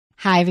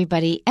Hi,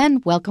 everybody,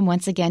 and welcome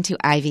once again to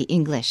Ivy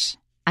English.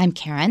 I'm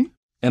Karen.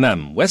 And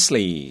I'm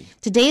Wesley.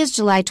 Today is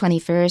July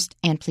 21st,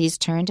 and please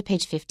turn to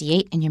page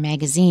 58 in your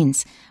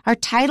magazines. Our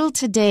title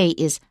today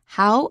is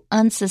How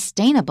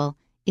Unsustainable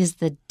is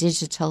the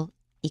Digital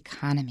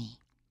Economy?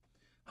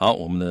 好，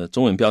我们的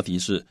中文标题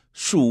是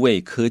数位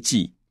科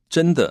技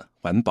真的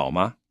环保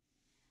吗？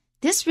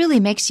 This really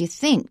makes you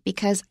think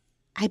because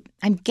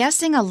I'm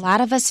guessing a lot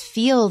of us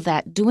feel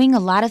that doing a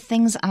lot of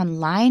things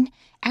online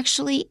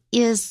actually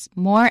is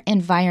more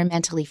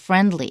environmentally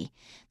friendly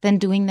than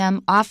doing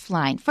them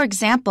offline. For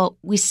example,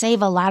 we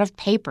save a lot of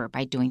paper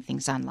by doing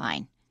things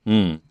online.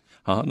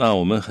 好，那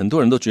我们很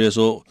多人都觉得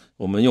说，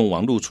我们用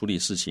网络处理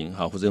事情，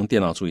或者用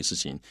电脑处理事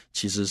情，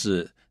其实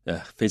是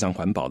非常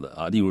环保的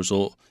啊。例如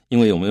说，因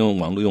为我们用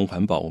网络用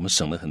环保，我们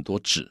省了很多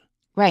纸。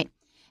Right.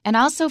 And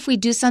also, if we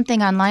do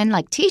something online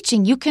like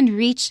teaching, you can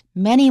reach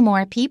many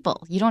more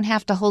people. You don't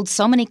have to hold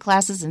so many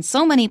classes in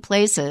so many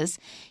places.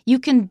 You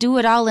can do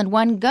it all in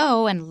one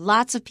go, and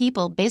lots of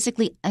people,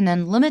 basically an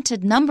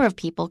unlimited number of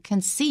people,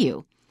 can see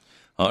you.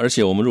 而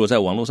且我们如果在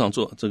网络上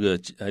做这个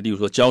例如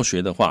说教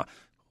学的话，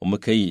我们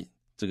可以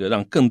这个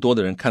让更多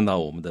的人看到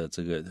我们的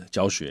这个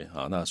教学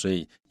啊，那所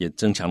以也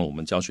增强了我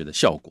们教学的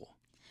效果。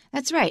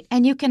That's right.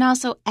 And you can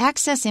also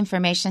access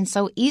information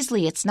so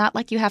easily. It's not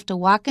like you have to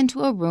walk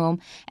into a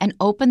room and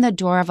open the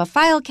door of a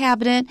file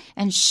cabinet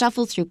and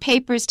shuffle through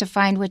papers to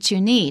find what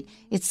you need.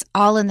 It's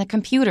all in the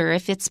computer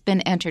if it's been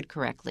entered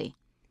correctly.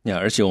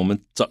 而且我们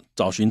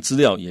找寻资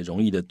料也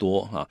容易得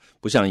多啊，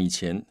不像以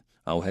前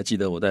啊，我还记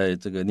得我在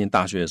这个念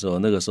大学的时候，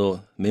那个时候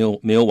没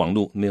有网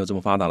络，没有这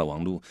么发达的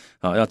网络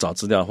啊，要找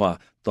资料的话，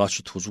都要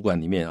去图书馆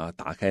里面啊，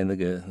打开那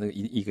个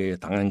一个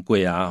档案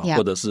柜啊， Yeah.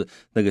 或者是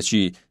那个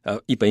去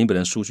一本一本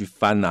的书去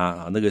翻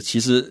啊，那个其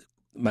实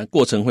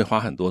过程会花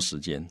很多时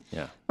间。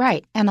Yeah.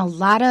 Right. And a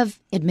lot of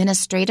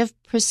administrative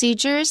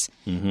procedures,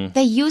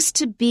 they used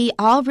to be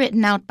all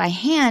written out by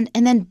hand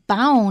and then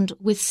bound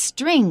with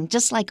string,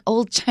 just like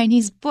old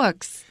Chinese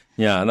books.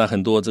 Yeah, 那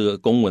很多这个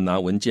公文啊、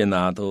文件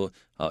啊都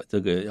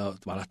这个要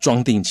把它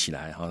装订起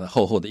来，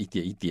厚厚的一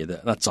叠一叠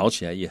的，那找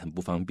起来也很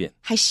不方便。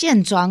还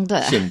现装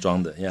的。现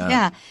装的 yeah.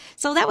 Yeah.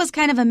 So that was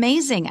kind of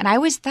amazing. And I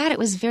always thought it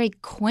was very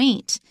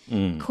quaint.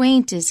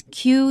 Quaint is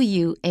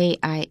Q-U-A-I-N-T.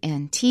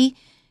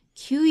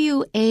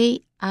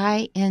 Q-U-A-I-N-T.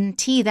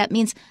 That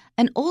means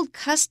an old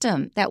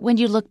custom that when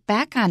you look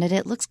back on it,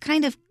 it looks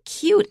kind of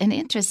cute and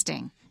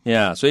interesting.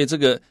 Yeah, 所以这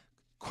个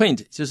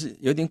quaint 就是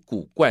有点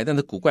古怪，但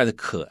是古怪的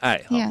可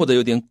爱 Yeah. 或者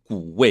有点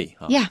古味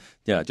Yeah.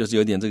 就是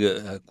有点这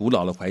个古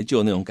老的怀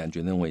旧那种感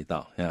觉，那种味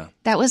道 yeah.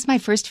 That was my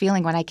first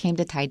feeling when I came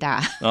to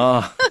Taida.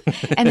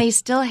 And they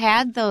still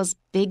had those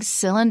big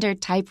cylinder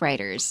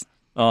typewriters.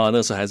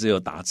 那时候还是有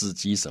打字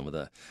机什么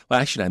的。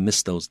Well, actually, I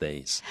miss those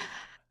days.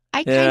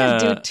 I kind of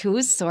do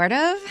too, sort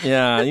of.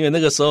 Yeah, 因为那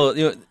个时候，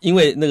因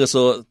为那个时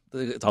候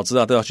找资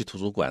料都要去图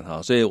书馆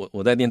所以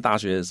我在念大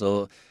学的时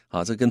候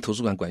这跟图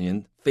书馆馆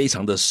员非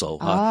常的熟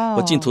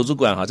我进图书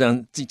馆好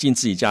像进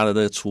自己家的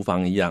那个厨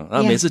房一样，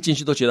然后每次进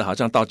去都觉得好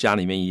像到家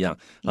里面一样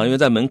因为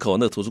在门口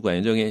那个图书馆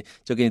员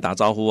就跟你打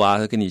招呼啊，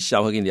跟你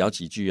笑，会跟你聊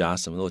几句啊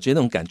什么的，我觉得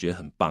那种感觉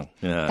很棒。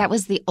That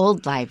was the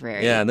old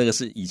library. Yeah, 那个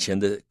是以前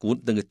的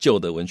那个旧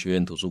的文学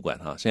院图书馆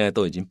现在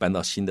都已经搬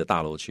到新的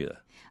大楼去了。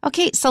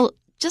Okay, so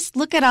just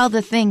look at all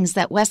the things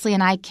that Wesley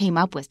and I came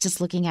up with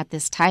just looking at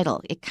this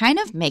title. It kind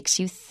of makes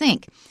you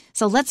think.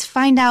 So let's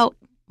find out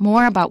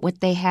more about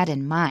what they had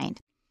in mind.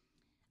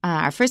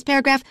 Our first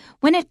paragraph,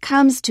 when it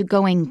comes to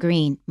going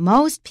green,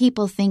 most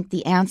people think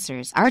the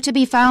answers are to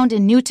be found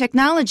in new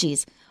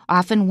technologies,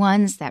 often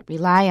ones that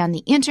rely on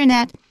the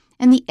internet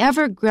and the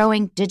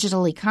ever-growing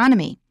digital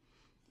economy.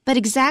 But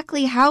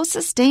exactly how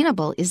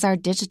sustainable is our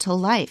digital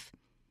life?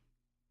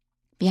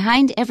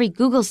 Behind every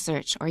Google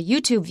search or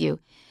YouTube view,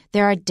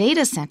 there are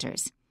data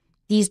centers.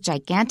 These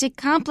gigantic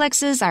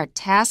complexes are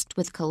tasked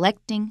with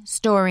collecting,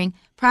 storing,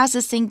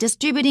 processing,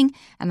 distributing,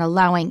 and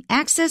allowing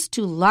access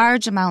to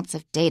large amounts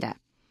of data.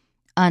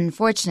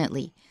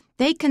 Unfortunately,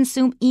 they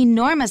consume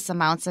enormous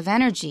amounts of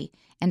energy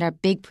and are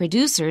big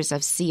producers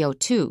of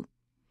CO2.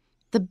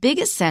 The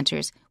biggest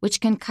centers,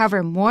 which can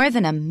cover more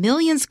than 1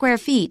 million square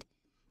feet,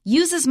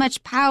 use as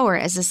much power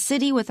as a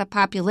city with a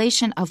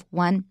population of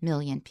 1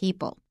 million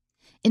people.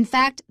 In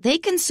fact, they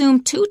consume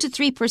 2 to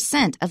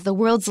 3% of the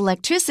world's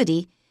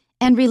electricity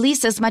and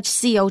release as much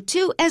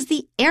CO2 as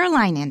the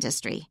airline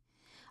industry.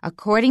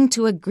 According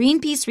to a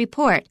Greenpeace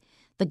report,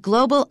 the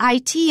global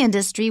IT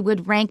industry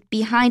would rank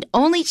behind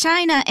only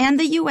China and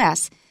the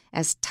U.S.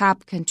 as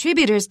top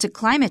contributors to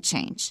climate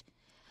change.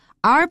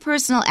 Our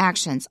personal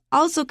actions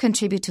also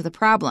contribute to the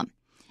problem.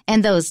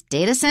 And those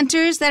data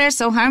centers that are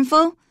so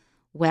harmful?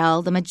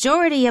 Well, the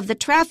majority of the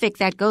traffic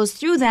that goes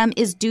through them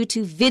is due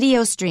to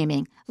video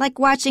streaming, like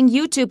watching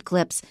YouTube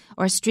clips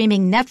or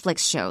streaming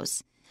Netflix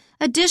shows.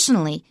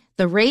 Additionally,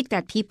 the rate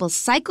that people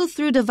cycle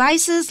through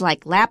devices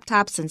like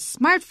laptops and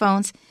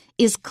smartphones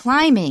is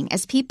climbing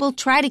as people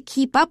try to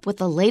keep up with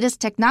the latest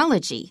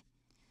technology.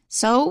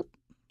 So,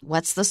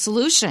 what's the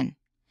solution?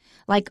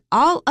 Like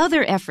all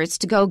other efforts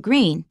to go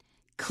green,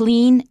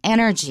 clean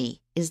energy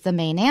is the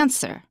main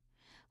answer.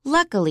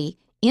 Luckily,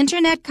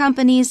 Internet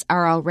companies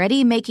are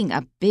already making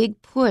a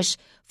big push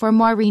for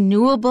more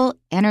renewable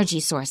energy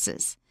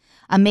sources.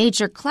 A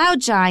major cloud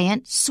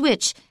giant,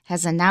 Switch,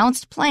 has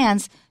announced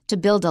plans to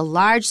build a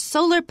large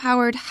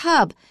solar-powered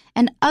hub,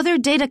 and other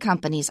data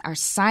companies are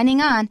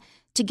signing on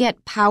to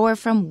get power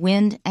from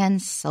wind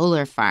and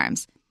solar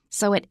farms.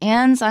 So it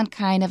ends on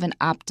kind of an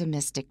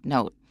optimistic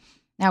note.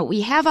 Now,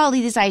 we have all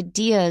these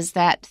ideas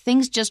that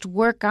things just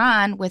work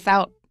on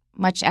without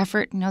much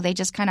effort. They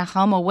just kind of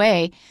hum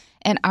away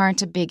and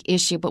aren't a big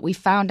issue. But we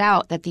found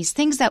out that these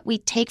things that we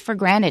take for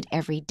granted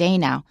every day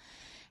now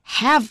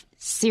have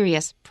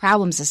serious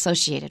problems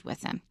associated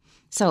with them.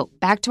 So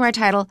back to our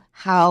title,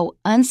 How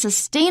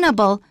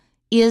Unsustainable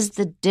is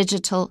the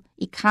Digital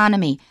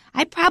Economy?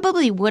 I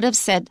probably would have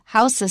said,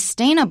 How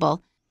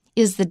Sustainable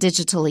is the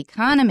Digital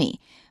Economy?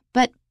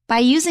 But by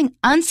using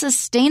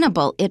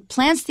unsustainable, it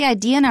plants the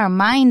idea in our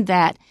mind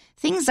that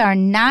things are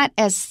not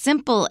as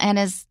simple and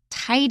as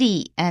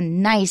tidy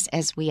and nice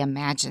as we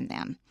imagine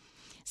them.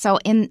 So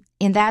in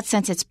that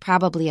sense, it's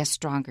probably a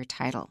stronger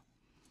title.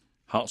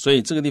 好，所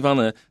以这个地方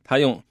呢，他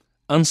用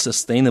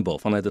unsustainable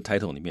放在这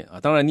title 里面啊。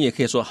当然，你也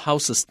可以说 how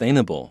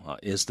sustainable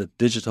is the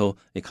digital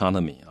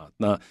economy 啊，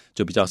那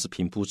就比较是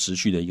平铺直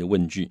叙的一个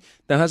问句。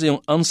但它是用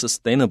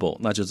unsustainable，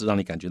 那就是让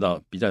你感觉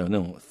到比较有那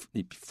种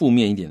负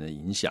面一点的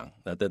影响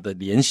的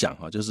联想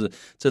啊，就是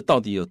这到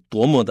底有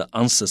多么的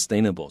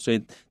unsustainable。所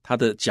以它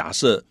的假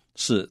设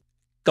是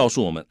告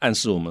诉我们、暗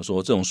示我们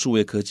说，这种数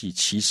位科技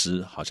其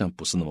实好像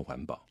不是那么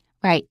环保。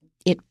Right.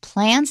 It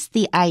plants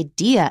the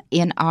idea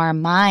in our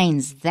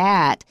minds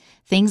that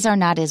things are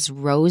not as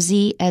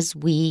rosy as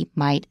we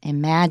might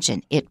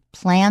imagine. It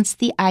plants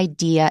the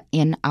idea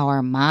in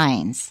our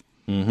minds.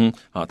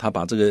 他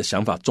把这个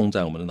想法种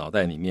在我们的脑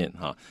袋里面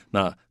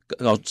那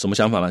什么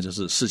想法呢？就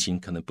是事情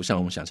可能不像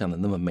我们想象的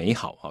那么美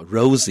好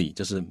rosy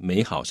就是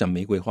美好，像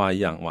玫瑰花一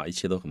样，哇，一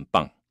切都很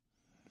棒。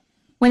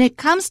When it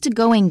comes to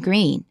going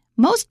green,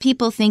 most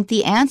people think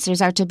the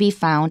answers are to be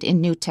found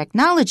in new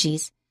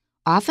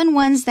technologies.Often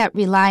ones that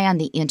rely on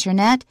the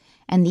internet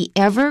and the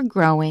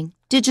ever-growing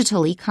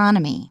digital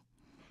economy.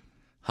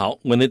 好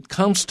when it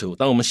comes to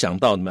当我们想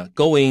到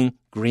going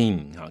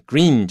green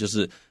green 就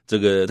是这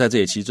个在这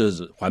里其实就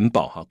是环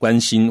保关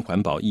心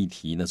环保议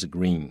题，那是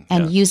green.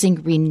 And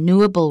using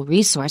renewable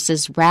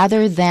resources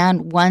rather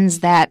than ones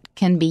that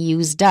can be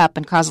used up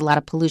and cause a lot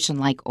of pollution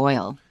like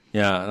oil.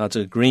 那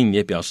这个 green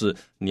也表示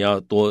你要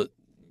多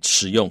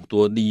使用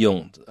多利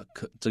用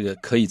这个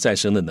可以再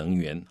生的能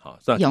源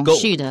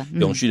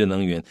永续的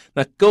能源。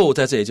那 go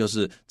在这里就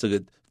是这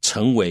个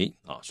成为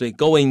所以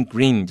going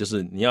green 就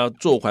是你要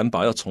做环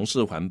保，要从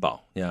事环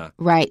保。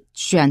Right，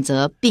 选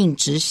择并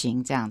执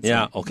行这样子。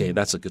Okay,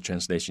 that's a good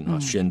translation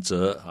选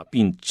择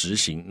并执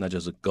行，那就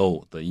是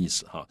go 的意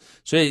思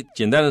所以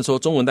简单的说，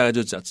中文大概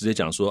就直接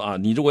讲说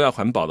你如果要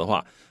环保的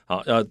话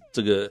要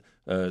这个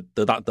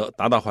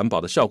达到环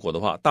保的效果的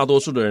话，大多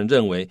数的人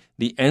认为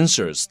the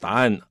answers 答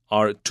案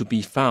are to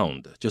be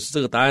found， 就是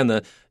这个答案呢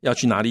要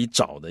去哪里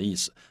找的意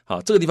思。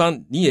好，这个地方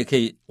你也可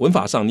以文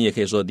法上你也可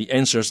以说 the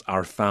answers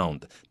are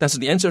found， 但是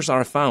the answers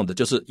are found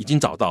就是已经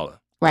找到了。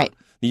Right，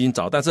 你已经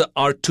找，但是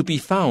are to be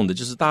found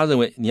就是大家认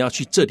为你要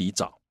去这里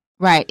找。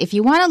Right, if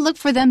you want to look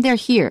for them, they're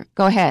here.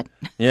 Go ahead.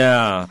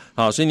 Yeah,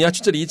 好，所以你要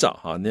去这里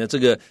找你这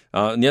个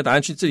你要答案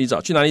去这里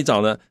找，去哪里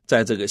找呢？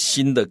在这个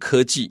新的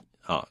科技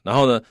然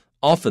后呢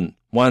often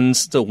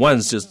once 这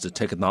once 就是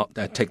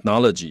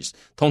technologies，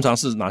 通常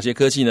是哪些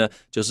科技呢？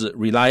就是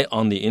rely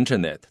on the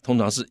internet， 通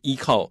常是依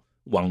靠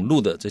网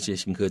络的这些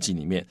新科技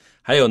里面。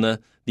还有呢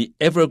the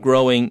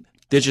ever-growing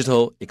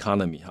digital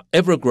economy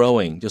ever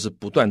growing 就是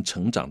不断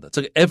成长的，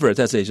这个 ever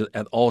在这里就是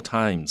at all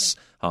times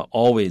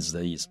always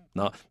的意思，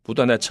然后不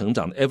断在成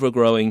长的 ever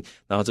growing，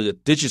 然后这个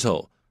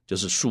digital 就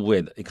是数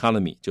位的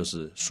economy 就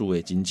是数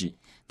位经济。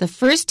The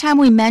first time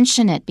we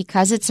mention it,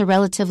 because it's a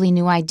relatively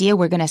new idea,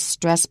 we're going to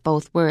stress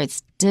both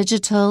words,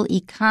 digital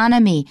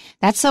economy.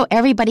 That's so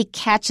everybody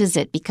catches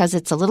it because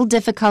it's a little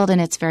difficult and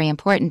it's very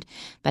important.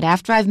 But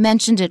after I've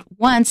mentioned it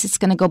once, it's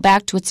going to go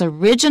back to its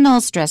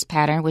original stress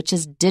pattern, which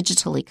is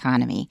digital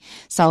economy.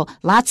 So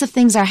lots of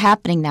things are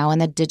happening now in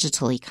the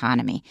digital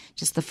economy.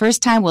 Just the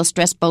first time, we'll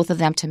stress both of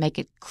them to make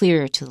it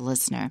clearer to the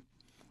listener.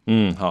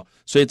 好，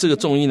所以这个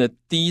重音呢，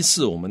第一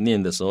次我们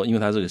念的时候，因为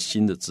它是个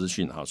新的资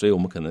讯所以我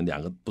们可能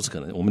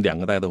我们两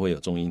个大家都会有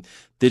重音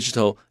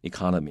digital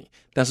economy。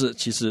但是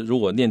其实如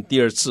果念第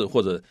二次或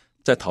者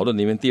在讨论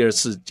里面第二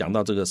次讲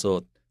到这个时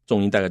候，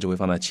重音大概就会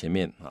放在前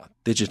面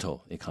digital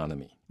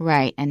economy.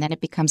 Right, and then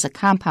it becomes a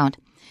compound.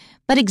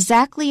 But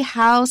exactly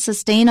how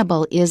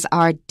sustainable is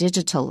our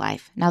digital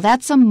life? Now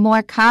that's a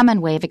more common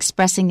way of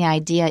expressing the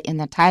idea in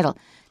the title.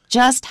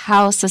 Just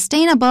how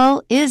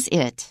sustainable is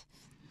it?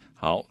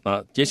好，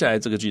那接下来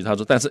这个句子他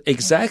说，但是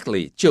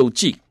exactly 究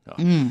竟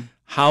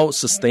how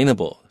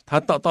sustainable 它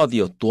到底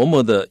有多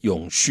么的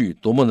永续，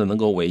多么的能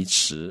够维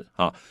持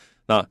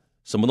那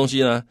什么东西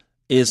呢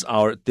is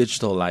our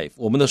digital life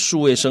我们的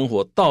数位生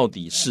活到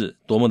底是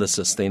多么的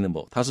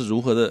sustainable 它是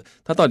如何的，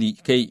它到底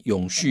可以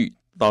永续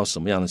到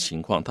什么样的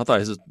情况，它到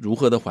底是如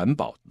何的环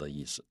保的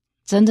意思。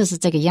真的是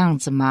这个样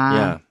子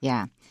吗？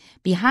 Yeah.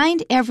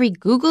 Behind every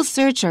Google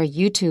search or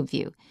YouTube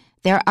view,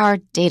 there are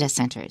data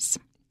centers.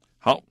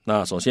 好，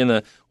那首先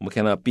呢，我们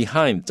看到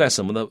behind 在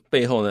什么的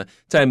背后呢？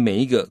在每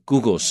一个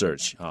Google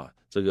search 啊，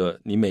这个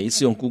你每一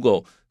次用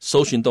Google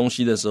搜寻东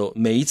西的时候，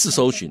每一次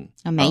搜寻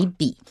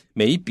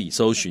每一笔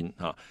搜寻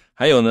啊，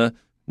还有呢，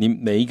你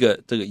每一个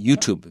这个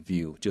YouTube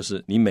view， 就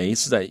是你每一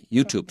次在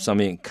YouTube 上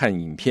面看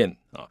影片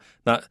啊，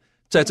那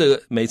在这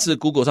个每次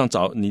Google 上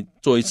找你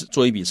做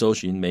一笔搜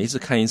寻，每一次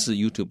看一次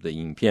YouTube 的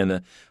影片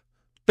呢，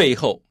背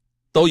后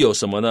都有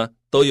什么呢？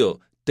都有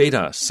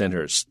data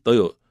centers， 都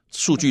有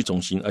数据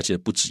中心，而且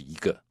不止一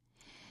个。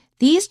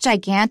These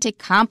gigantic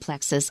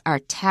complexes are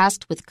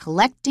tasked with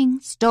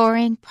collecting,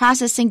 storing,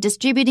 processing,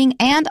 distributing,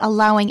 and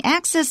allowing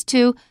access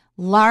to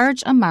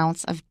large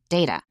amounts of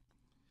data.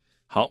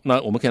 好，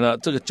那我们看到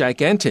这个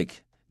gigantic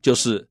就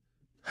是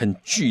很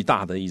巨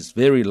大的意思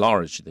 ，very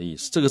large 的意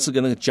思。这个是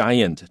跟那个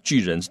giant 巨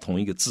人是同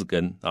一个字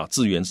根啊，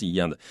字源是一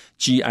样的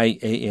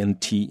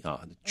 ，giant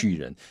啊，巨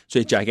人。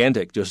所以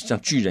gigantic 就是像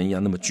巨人一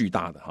样那么巨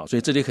大的哈，所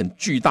以这里很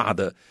巨大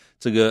的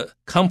这个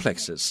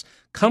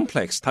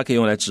complexes。complex 它可以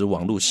用来指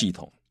网络系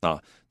统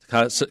啊，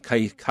它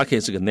可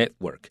以是个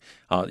network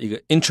啊，一个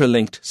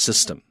interlinked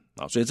system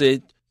啊，所以这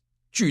些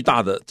巨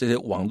大的这些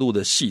网络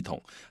的系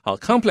统，好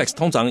complex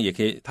通常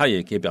它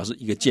也可以表示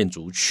一个建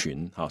筑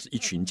群，好是一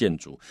群建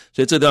筑，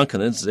所以这地方可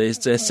能指这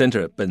些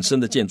center 本身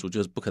的建筑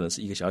就是不可能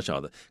是一个小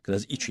小的，可能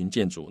是一群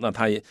建筑，那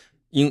它也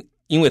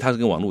因为它是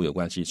跟网络有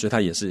关系，所以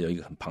它也是有一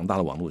个很庞大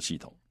的网络系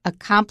统。A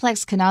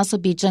complex can also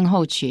be 症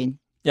候群。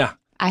Yeah.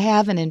 I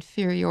have an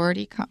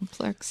inferiority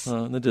complex.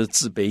 那就是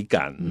自卑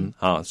感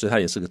啊，所以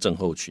它也是个症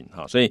候群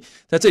啊。所以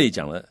在这里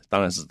讲的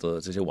当然是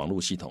这些网络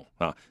系统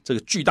啊，这个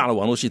巨大的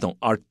网络系统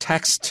are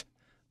tasked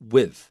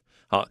with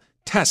好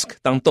task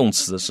当动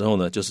词的时候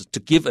呢，就是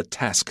to give a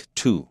task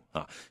to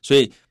啊，所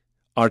以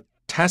are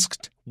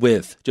tasked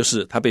with 就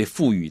是它被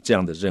赋予这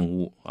样的任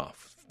务啊，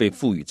被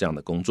赋予这样的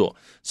工作。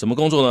什么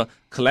工作呢？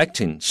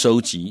 collecting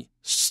收集，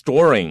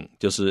 storing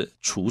就是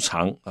储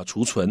藏啊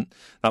储存，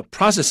那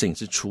processing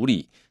是处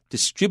理。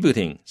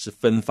distributing 是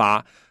分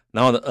发，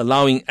然后呢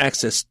allowing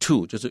access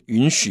to 就是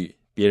允许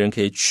别人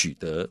可以取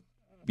得，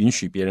允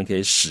许别人可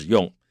以使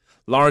用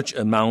large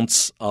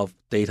amounts of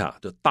data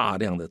就大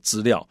量的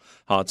资料。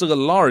好，这个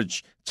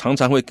large 常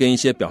常会跟一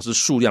些表示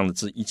数量的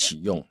字一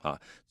起用啊，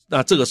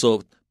那这个时候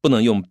不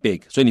能用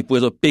big， 所以你不会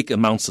说 big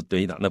amounts of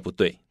data， 那不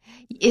对。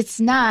It's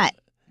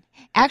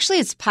not.Actually,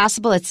 it's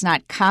possible it's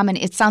not common.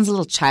 It sounds a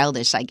little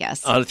childish, I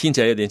guess. 听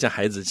起来有点像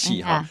孩子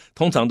气哈。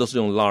通常都是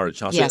用 large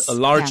哈，所以 Yes, a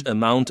large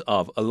amount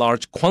of, a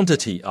large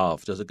quantity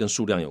of 就是跟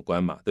数量有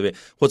关嘛，对不对？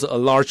或者 a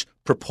large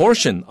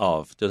proportion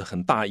of 就是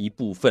很大一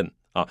部分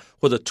啊，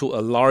或者 to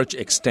a large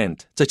extent，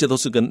 这些都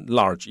是跟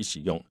large 一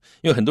起用。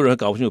因为很多人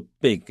搞不清楚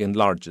big 跟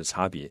large 的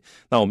差别，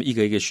那我们一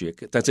个一个学，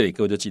在这里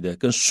各位就记得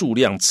跟数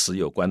量词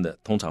有关的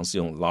通常是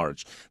用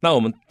large， 那我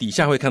们底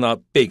下会看到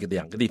big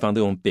两个地方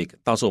都用 big，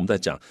 到时候我们再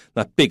讲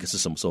那 big 是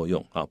什么时候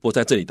用啊？不过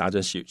在这里大家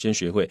就先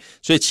学会，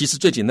所以其实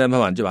最简单的办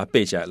法你就把它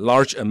背起来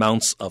large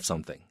amounts of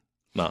something。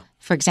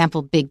 For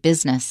example, big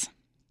business.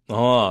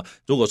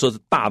 如果说是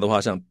大的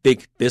话，像 big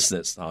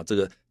business 啊，这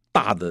个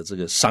大的这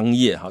个商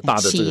业哈，大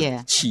的这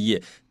个企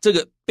业，这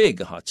个 big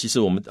哈，其实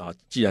我们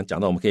既然讲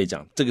到，我们可以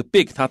讲这个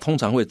big， 它通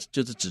常会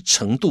就是指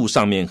程度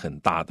上面很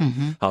大的，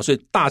好，所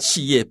以大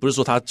企业不是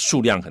说它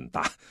数量很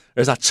大，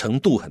而是它程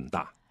度很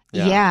大。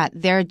Yeah,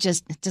 they're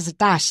just 就是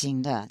大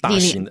型的，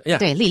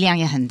对，力量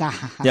也很大。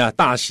Yeah,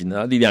 大型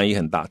的力量也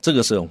很大，这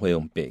个时候会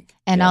用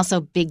big。And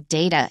also, big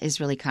data is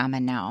really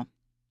common now.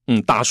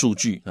 大数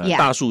据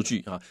大数据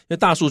啊，因为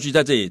大数据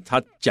在这里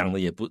它讲的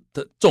也不，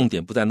重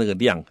点不在那个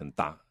量很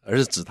大，而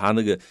是指它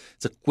那个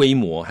这规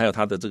模，还有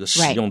它的这个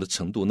使用的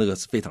程度，那个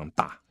是非常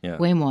大。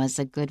规模 is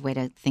a good way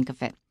to think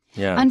of it.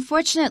 Yeah.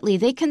 Unfortunately,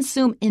 they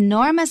consume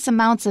enormous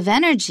amounts of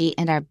energy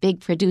and are big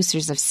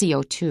producers of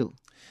CO2.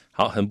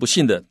 好，很不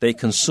幸的 ，they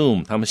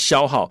consume 他们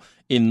消耗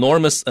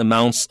enormous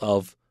amounts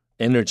of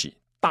energy。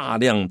大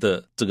量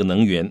的这个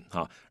能源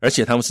啊，而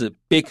且他们是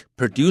big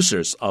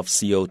producers of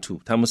CO2，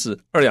 他们是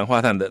二氧化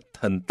碳的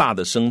很大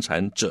的生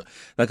产者。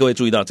那各位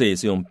注意到，这里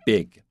是用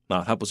big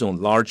啊，它不是用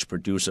large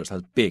producers， 它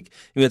是 big，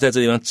 因为在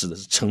这地方指的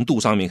是程度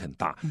上面很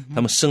大，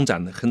他们生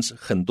产了很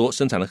多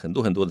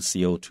的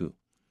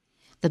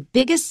CO2。The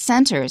biggest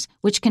centers,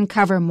 which can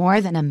cover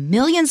more than 1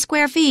 million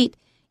square feet,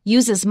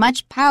 use as much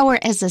power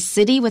as a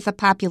city with a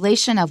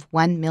population of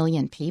 1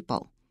 million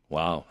people.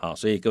 哇，好，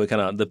所以各位看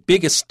到 the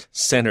biggest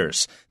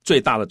centers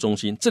最大的中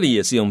心，这里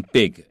也是用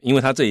big， 因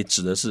为它这里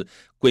指的是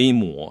规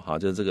模哈，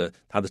就是这个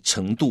它的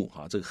程度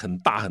哈，这个很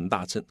大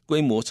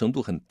规模程度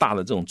很大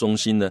的这种中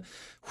心呢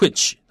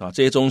 ，which 啊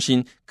这些中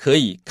心可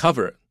以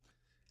cover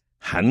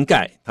涵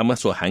盖他们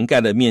所涵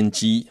盖的面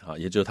积啊，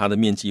也就是它的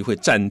面积会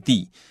占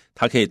地，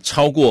它可以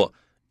超过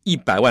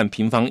100万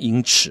平方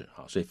英尺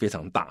啊，所以非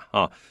常大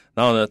啊。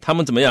然后呢，他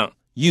们怎么样？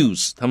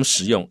 use 他们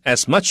使用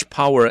as much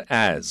power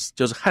as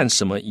就是和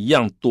什么一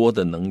样多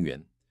的能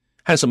源，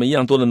和什么一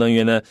样多的能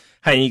源呢？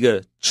和一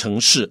个城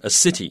市 a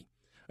city，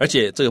 而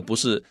且这个不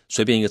是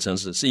随便一个城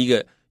市，是一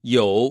个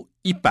有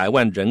100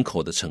万人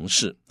口的城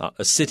市啊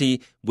 ，a city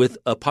with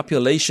a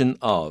population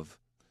of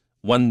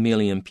 1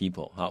 million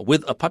people 啊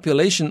 ，with a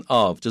population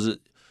of 就是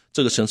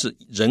这个城市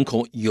人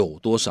口有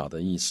多少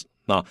的意思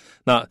啊？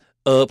那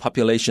a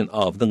population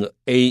of 那个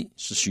a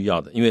是需要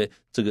的，因为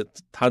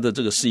它的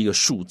这个是一个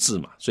数字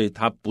嘛，所以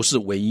它不是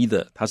唯一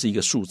的，它是一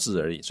个数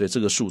字而已，所以这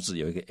个数字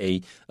有一个 a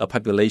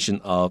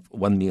population of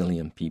 1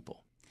 million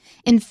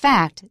people。In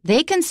fact,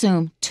 they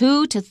consume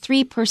 2 to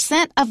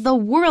 3% of the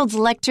world's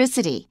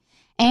electricity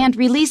and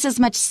release as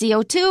much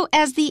CO2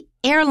 as the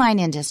airline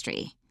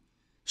industry.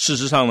 事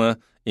实上呢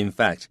 ，in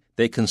fact,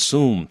 they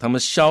consume 他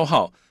们消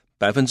耗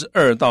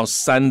2%到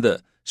3%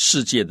的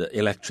世界的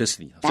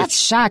electricity. That's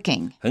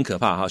shocking. 很可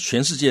怕哈！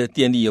全世界的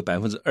电力有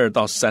2%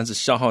到3%是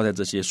消耗在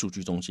这些数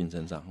据中心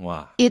身上。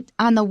哇 ！It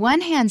on the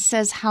one hand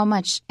says how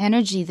much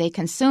energy they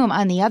consume.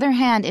 On the other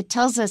hand, it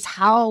tells us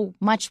how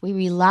much we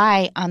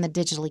rely on the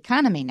digital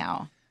economy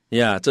now.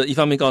 Yeah, 这一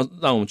方面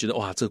让我们觉得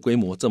哇，这个规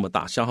模这么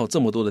大，消耗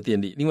这么多的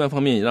电力；另外一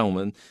方面也让我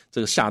们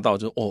这个吓到，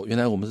就原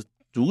来我们是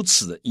如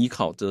此的依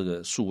靠这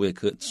个数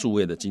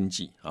位的经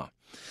济啊。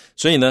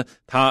所以呢，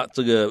它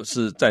这个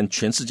是占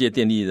全世界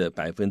电力的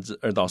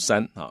2%到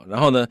3%啊。然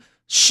后呢，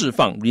释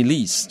放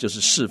release 就是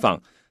释放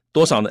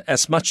多少呢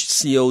 ？as much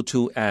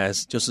CO2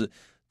 as 就是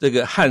这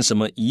个和什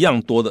么一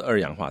样多的二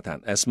氧化碳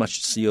 ？as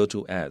much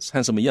CO2 as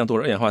和什么一样多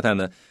的二氧化碳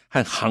呢？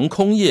和航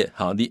空业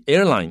哈 ，the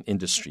airline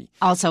industry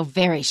also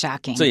very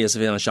shocking。这也是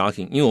非常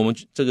shocking， 因为我们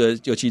这个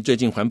尤其最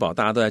近环保，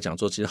大家都在讲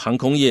说，其实航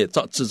空业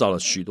制造了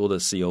许多的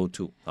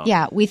CO2 啊。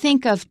Yeah, we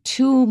think of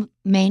two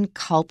main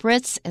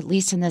culprits, at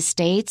least in the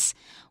States.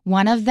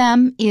 One of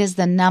them is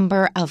the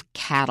number of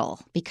cattle,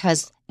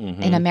 because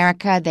in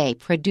America they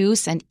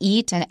produce and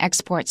eat and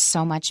export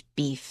so much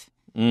beef.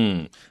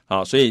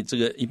 好，所以这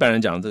个一般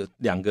人讲这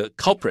两个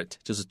culprit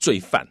就是罪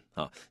犯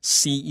啊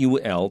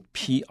 ，C-U-L-P-R-I-T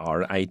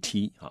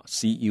啊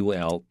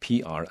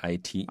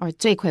 ，C-U-L-P-R-I-T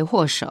罪魁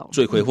祸首，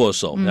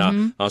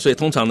啊，所以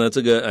通常呢，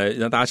这个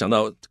让大家想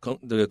到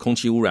这个空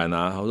气污染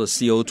啊，或者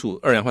CO2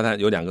 二氧化碳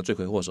有两个罪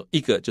魁祸首，一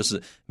个就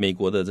是美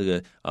国的这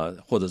个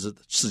或者是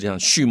世界上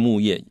畜牧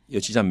业，尤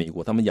其像美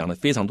国，他们养了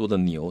非常多的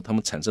牛，他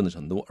们产生了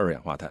很多二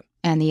氧化碳。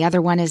And the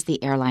other one is the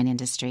airline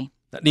industry.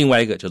 那另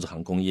外一个就是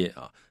航空业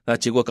啊，那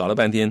结果搞了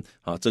半天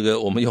啊，这个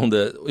我们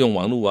用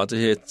网络啊这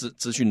些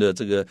资讯的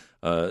这个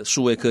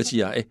数位科技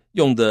啊，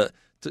用的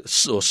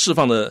所释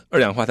放的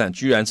二氧化碳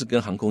居然是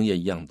跟航空业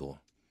一样多。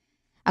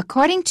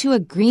According to a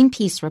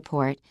Greenpeace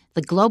report,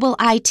 the global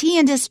IT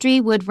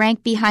industry would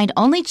rank behind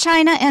only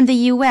China and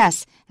the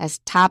U.S. as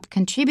top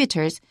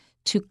contributors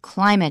to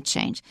climate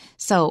change.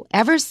 So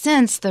ever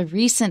since the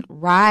recent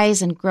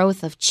rise and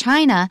growth of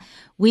China,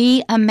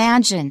 we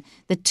imagine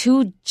the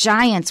two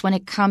giants when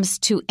it comes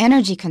to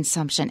energy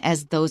consumption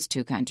as those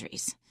two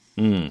countries.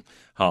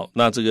 好，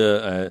那这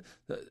个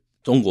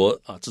中国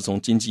啊，自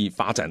从经济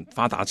发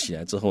达起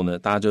来之后呢，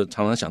大家就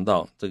常常想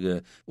到这个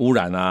污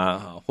染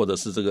啊，或者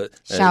是这个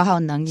消耗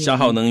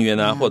能源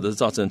啊，或者是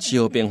造成气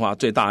候变化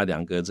最大的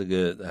两个这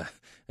个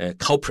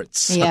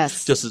culprits，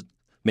 Yes. 就是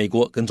美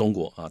国跟中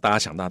国啊，大家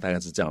想到大概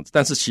是这样子，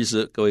但是其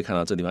实各位看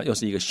到这地方又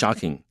是一个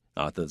shocking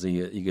啊的这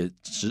个一个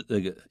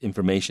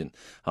information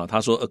啊，他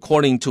说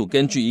according to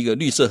根据一个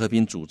绿色和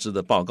平组织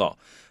的报告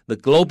 ，the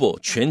global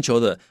全球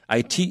的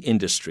IT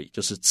industry 就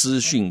是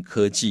资讯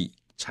科技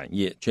产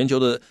业，全球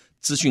的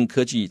资讯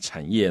科技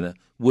产业呢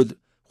would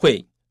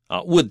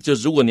就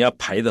是如果你要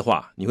排的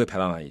话，你会排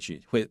到哪里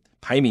去？会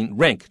排名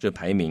rank 就是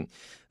排名，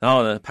然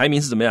后呢排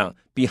名是怎么样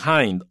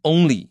 ？behind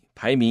only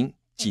排名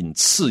仅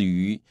次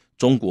于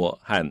中国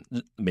和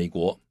美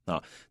国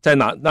啊，在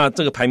那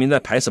这个排名在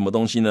排什么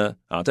东西呢？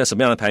啊，在什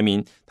么样的排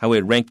名？它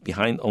会 rank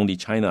behind only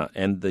China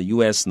and the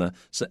US 呢？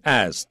是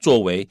as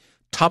作为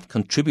top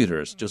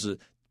contributors， 就是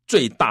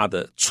最大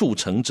的促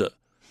成者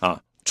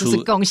啊，不是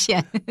贡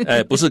献，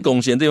不是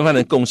贡献，这地方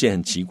的贡献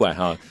很奇怪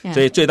哈，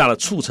所以最大的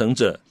促成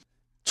者，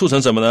促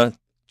成什么呢？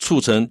促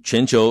成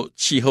全球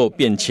气候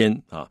变迁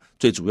啊，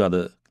最主要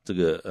的这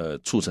个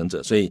促成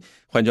者。所以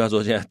换句话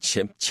说，现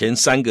在前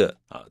三个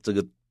啊，这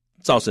个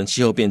造成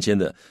气候变迁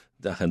的，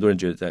很多人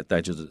觉得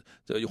在就是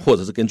或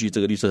者是根据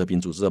这个绿色和平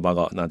组织的报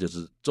告，那就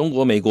是中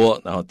国、美国，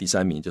然后第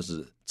三名就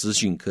是资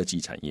讯科技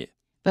产业。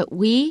But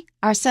we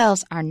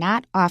ourselves are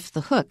not off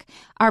the hook.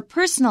 Our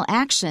personal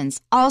actions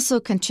also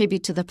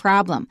contribute to the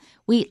problem.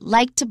 We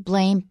like to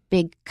blame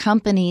big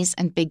companies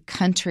and big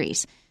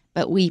countries,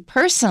 but we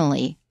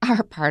personally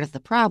are part of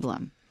the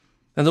problem.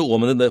 但是我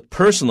们的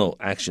personal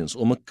actions，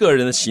 我们个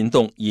人的行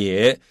动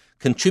也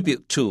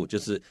contribute to， 就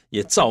是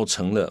也造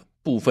成了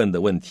部分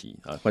的问题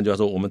啊。换句话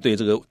说，我们对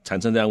这个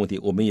产生这样的问题，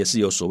我们也是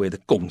有所谓的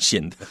贡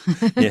献的。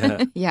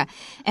Yeah,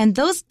 and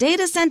those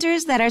data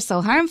centers that are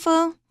so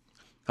harmful.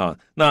 好，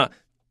那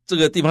这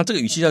个地方这个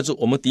语气叫做，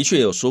我们的确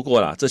有说过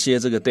啦，这些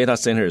这个 data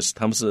centers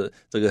他们是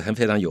这个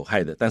非常有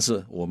害的，但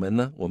是我们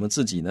呢，我们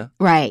自己呢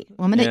 ？Right，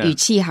 我们的语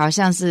气好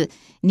像是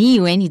你以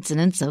为你只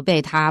能责备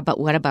他 ，but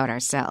what about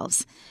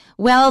ourselves?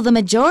 Well, the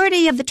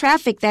majority of the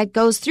traffic that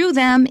goes through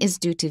them is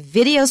due to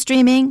video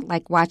streaming,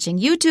 like watching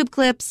YouTube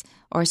clips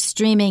or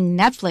streaming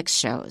Netflix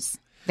shows.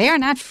 They are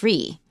not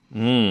free.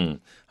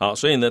 好，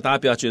所以呢，大家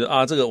不要觉得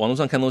啊，这个网络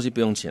上看东西不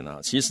用钱啊。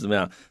其实怎么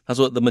样？他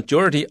说 the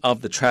majority of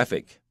the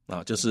traffic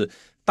啊，就是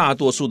大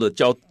多数的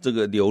这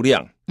个流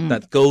量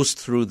that goes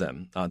through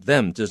them 啊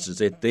 ，them 就指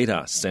这些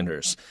data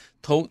centers，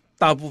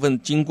 大部分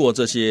经过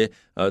这些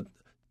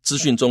资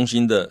讯中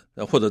心的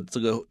或者这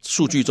个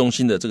数据中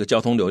心的这个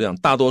交通流量，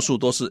大多数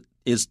都是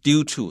is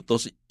due to 都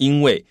是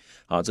因为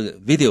啊这个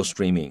video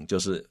streaming 就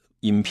是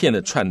影片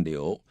的串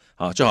流。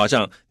啊，就好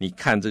像你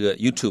看这个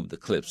YouTube 的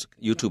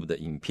clips，YouTube 的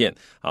影片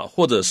啊，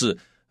或者是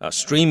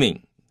streaming，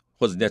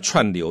 或者你在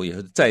串流也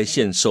是在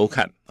线收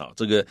看啊，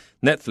这个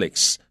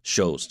Netflix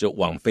shows 就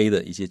网飞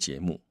的一些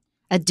节目。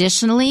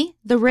Additionally,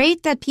 the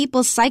rate that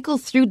people cycle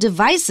through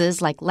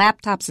devices like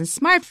laptops and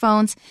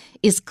smartphones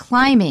is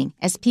climbing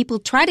as people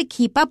try to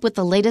keep up with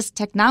the latest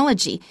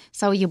technology.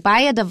 So you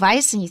buy a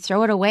device and you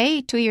throw it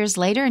away 2 years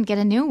later and get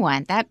a new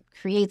one. That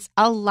creates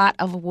a lot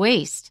of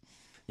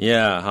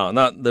waste.Yeah, 好，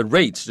那 the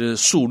rate 就是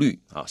速率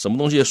啊，什么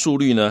东西的速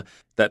率呢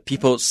 ？That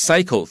people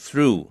cycle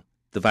through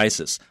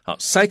devices。好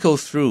 ，cycle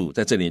through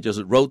在这里就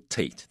是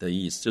rotate 的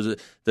意思，就是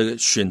这个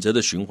选择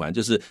的循环，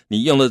就是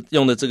你用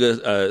了这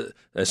个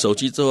手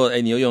机之后，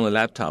你又用了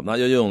laptop， 然后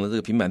又用了这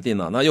个平板电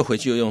脑，然后又回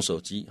去又用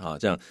手机啊，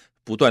这样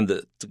不断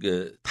的这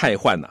个汰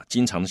换啊，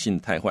经常性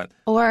汰换。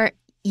Or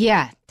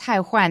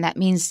汰换 that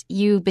means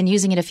you've been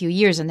using it a few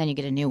years and then you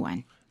get a new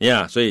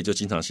one.Yeah, 所以就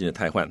经常性的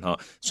汰换哈，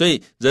所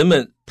以人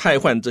们汰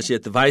换这些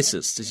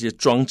devices 这些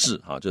装置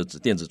啊，就是指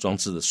电子装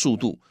置的速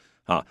度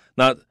啊。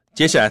那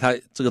接下来他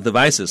这个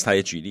devices 他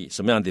也举例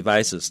什么样的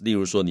devices， 例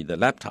如说你的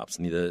laptops，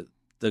 你的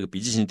这个笔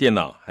记型电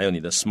脑，还有你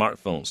的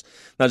smartphones。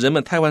那人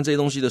们汰换这些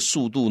东西的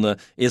速度呢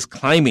is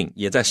climbing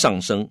也在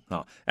上升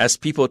啊。As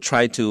people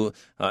try to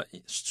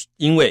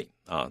因为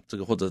这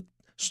个或者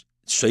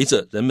随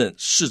着人们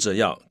试着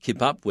要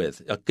keep up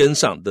with 要跟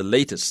上 the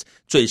latest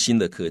最新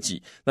的科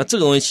技，那这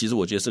个东西其实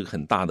我觉得是个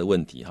很大的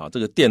问题哈。这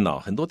个电脑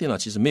很多电脑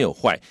其实没有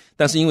坏，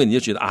但是因为你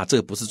就觉得这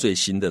个不是最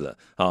新的了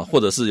啊，或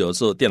者是有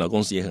时候电脑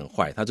公司也很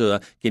坏，他就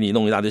要给你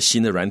弄一大堆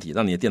新的软体，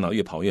让你的电脑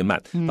越跑越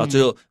慢，到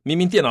最后明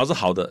明电脑是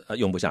好的，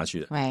用不下去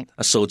了。Right.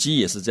 手机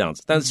也是这样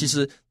子，但是其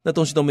实那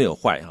东西都没有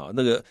坏哈。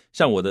那个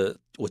像我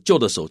旧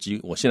的手机，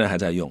我现在还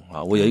在用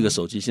啊，我有一个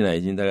手机现在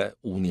已经大概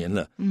5年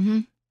了。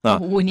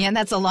5年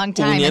that's a long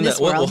time 5年 in 的 this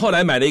world. 我后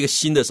来买了一个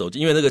新的手机，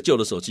因为那个旧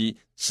的手机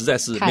实在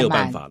是没有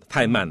办法了，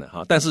太慢了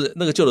哈。但是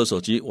那个旧的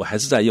手机我还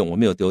是在用，我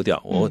没有丢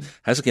掉，我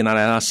还是可以拿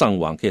来让它上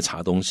网，可以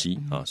查东西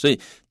啊，所以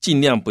尽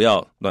量不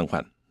要乱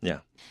换。Yeah.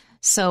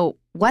 So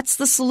what's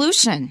the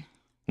solution?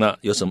 那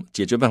有什么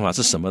解决办法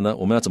是什么呢？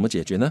我们要怎么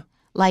解决呢？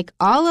 Like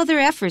all other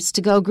efforts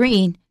to go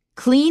green,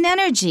 clean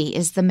energy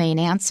is the main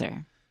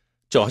answer.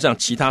就好像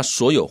其他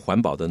所有环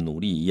保的努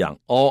力一样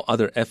all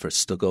other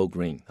efforts to go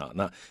green 啊，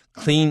那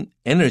clean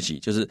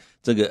energy 就是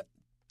这个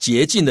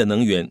洁净的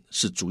能源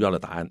是主要的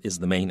答案 is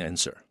the main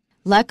answer.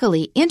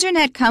 Luckily,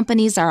 internet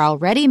companies are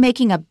already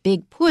making a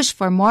big push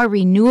for more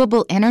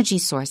renewable energy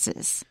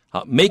sources.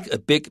 好 make a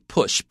big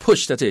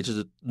push 在这里就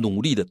是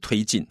努力的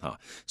推进啊，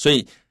所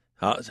以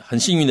好很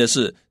幸运的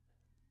是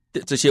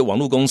这些网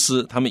络公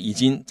司他们已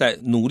经在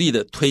努力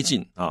的推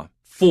进啊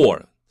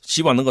for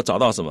希望能够找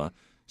到什么，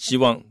希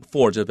望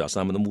for 就表示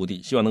他们的目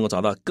的，希望能够找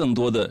到更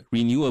多的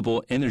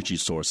renewable energy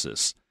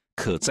sources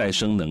可再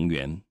生能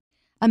源。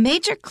A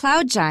major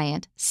cloud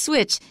giant,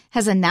 Switch,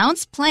 has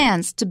announced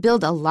plans to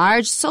build a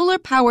large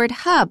solar-powered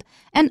hub,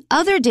 and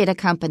other data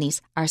companies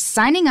are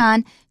signing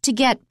on to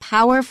get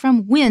power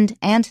from wind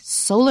and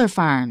solar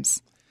farms.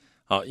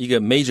 好，一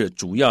个 major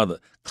主要的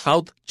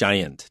cloud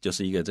giant 就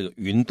是一个这个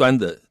云端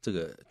的这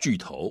个巨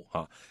头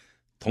啊。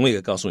同一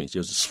个告诉你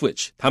就是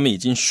Switch， 他们已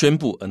经宣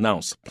布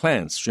announce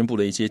plans 宣布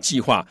了一些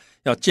计划，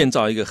要建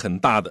造一个很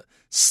大的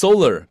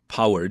solar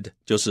powered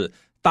就是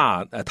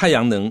太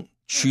阳能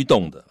驱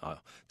动的啊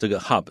这个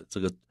hub 这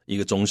个一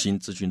个中心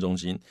资讯中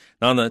心，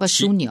然后呢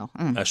枢纽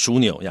枢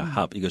纽呀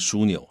hub 一个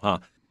枢纽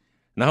啊，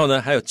然后呢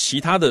还有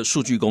其他的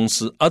数据公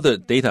司 other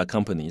data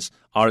companies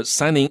are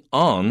signing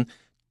on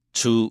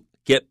to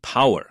get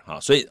power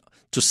啊，所以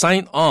to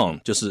sign on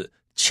就是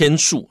签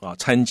署啊，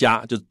参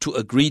加就是 to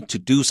agree to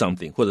do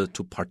something 或者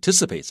to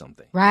participate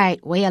something. Right,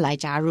 我也来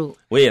加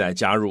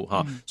入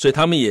哈，所以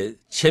他们也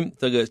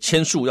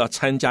签署要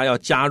参加要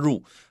加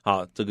入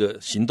啊这个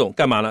行动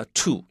干嘛呢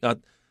 ？To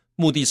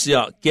目的是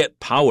要 get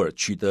power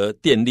取得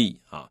电力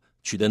啊，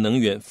取得能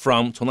源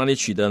from 从哪里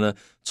取得呢？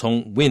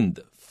从 wind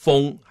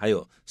风还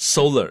有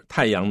solar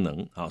太阳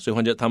能啊，所以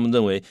换句他们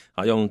认为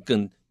啊要用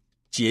更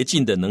洁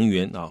净的能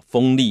源啊，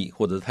风力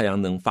或者太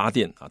阳能发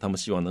电啊，他们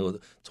希望能够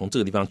从这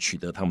个地方取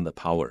得他们的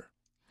power.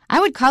 I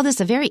would call this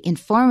a very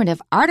informative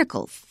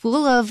article,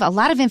 full of a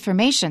lot of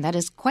information that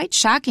is quite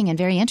shocking and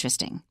very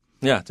interesting.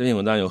 这篇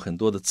文章有很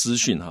多的资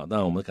讯哈，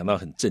让我们感到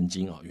很震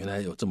惊啊，原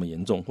来有这么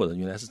严重，或者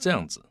原来是这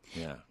样子。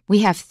We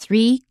have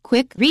 3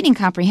 quick reading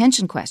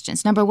comprehension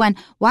questions. Number 1,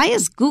 why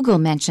is Google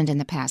mentioned in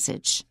the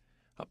passage?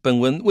 本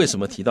文为什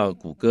么提到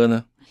谷歌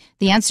呢？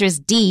 The answer is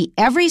D.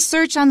 Every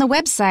search on the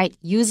website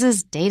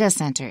uses data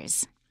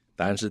centers.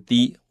 答案是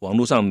D. 网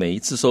络上每一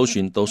次搜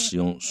寻都使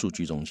用数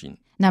据中心。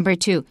Number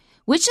 2,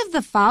 which of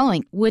the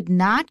following would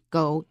not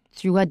go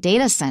through a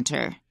data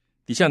center?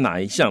 底下哪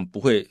一项不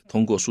会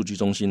通过数据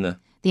中心呢？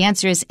 The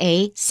answer is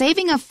A,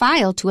 saving a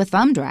file to a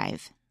thumb drive.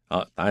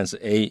 好，答案是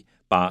A，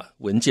 把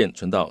文件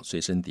存到随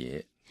身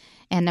碟。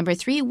And number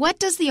 3, what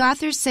does the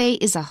author say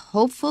is a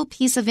hopeful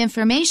piece of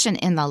information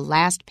in the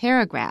last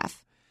paragraph?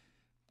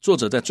 作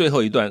者在最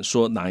后一段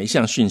说哪一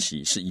项讯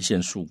息是一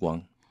线曙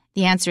光？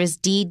 The answer is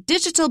D,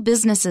 digital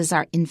businesses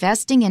are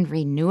investing in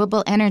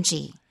renewable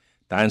energy.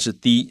 答案是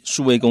D，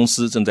 数位公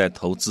司正在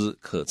投资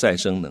可再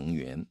生能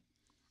源。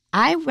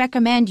I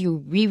recommend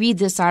you reread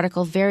this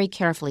article very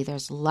carefully.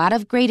 There's a lot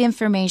of great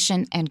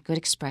information and good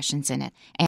expressions in it.